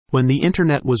When the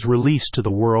Internet was released to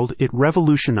the world, it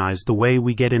revolutionized the way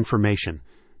we get information.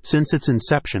 Since its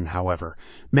inception, however,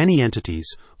 many entities,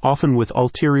 often with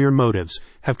ulterior motives,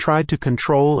 have tried to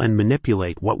control and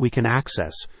manipulate what we can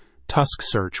access. Tusk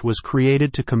Search was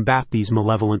created to combat these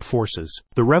malevolent forces.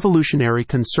 The revolutionary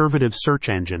conservative search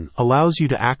engine allows you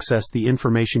to access the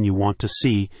information you want to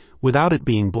see without it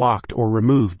being blocked or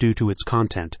removed due to its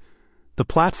content. The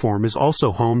platform is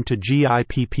also home to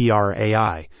GIPPR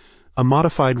AI, a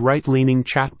modified right-leaning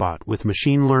chatbot with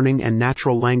machine learning and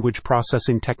natural language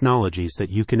processing technologies that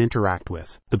you can interact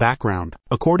with. The background.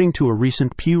 According to a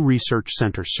recent Pew Research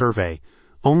Center survey,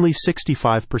 only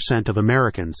 65% of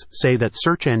Americans say that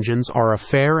search engines are a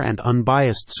fair and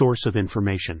unbiased source of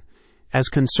information. As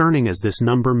concerning as this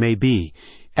number may be,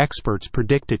 experts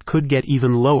predict it could get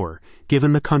even lower,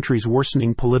 given the country's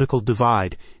worsening political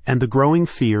divide and the growing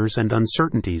fears and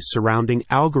uncertainties surrounding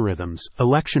algorithms,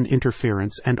 election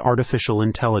interference, and artificial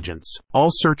intelligence. All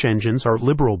search engines are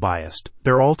liberal biased.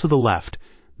 They're all to the left.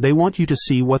 They want you to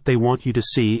see what they want you to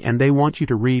see, and they want you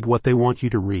to read what they want you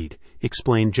to read,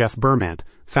 explained Jeff Bermant,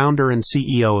 founder and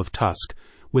CEO of Tusk.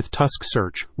 With Tusk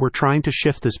Search, we're trying to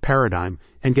shift this paradigm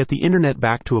and get the Internet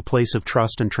back to a place of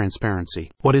trust and transparency.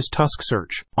 What is Tusk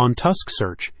Search? On Tusk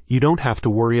Search, you don't have to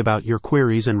worry about your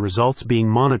queries and results being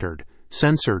monitored,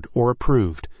 censored, or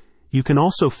approved. You can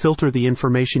also filter the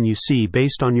information you see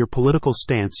based on your political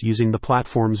stance using the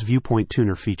platform's Viewpoint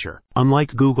Tuner feature.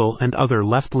 Unlike Google and other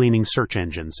left-leaning search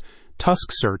engines, Tusk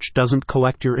Search doesn't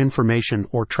collect your information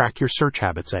or track your search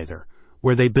habits either,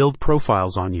 where they build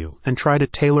profiles on you and try to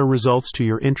tailor results to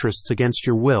your interests against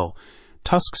your will.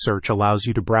 Tusk Search allows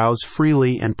you to browse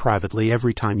freely and privately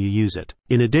every time you use it.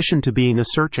 In addition to being a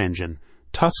search engine,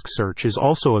 Tusk Search is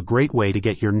also a great way to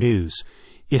get your news.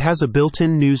 It has a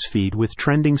built-in news feed with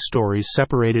trending stories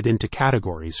separated into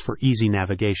categories for easy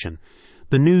navigation.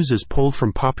 The news is pulled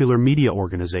from popular media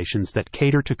organizations that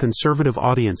cater to conservative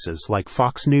audiences like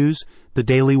Fox News, The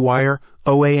Daily Wire,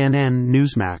 OANN,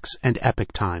 Newsmax, and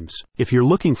Epoch Times. If you're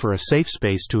looking for a safe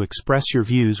space to express your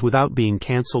views without being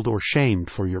canceled or shamed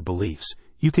for your beliefs,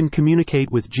 you can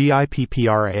communicate with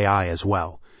GIPPR AI as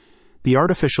well. The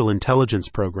artificial intelligence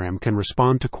program can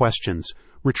respond to questions,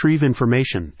 retrieve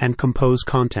information, and compose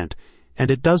content, and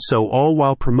it does so all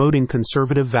while promoting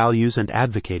conservative values and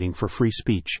advocating for free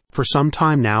speech. For some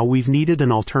time now, we've needed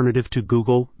an alternative to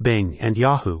Google, Bing, and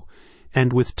Yahoo,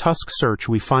 and with Tusk Search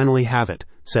we finally have it,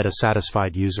 said a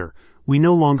satisfied user. We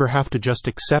no longer have to just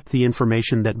accept the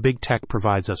information that big tech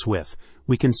provides us with.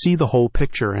 We can see the whole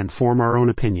picture and form our own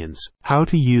opinions. How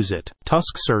to use it.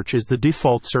 Tusk Search is the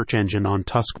default search engine on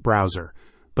Tusk browser,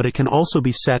 but it can also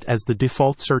be set as the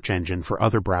default search engine for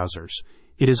other browsers.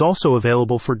 It is also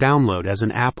available for download as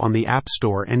an app on the App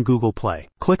Store and Google Play.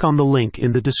 Click on the link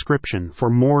in the description for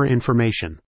more information.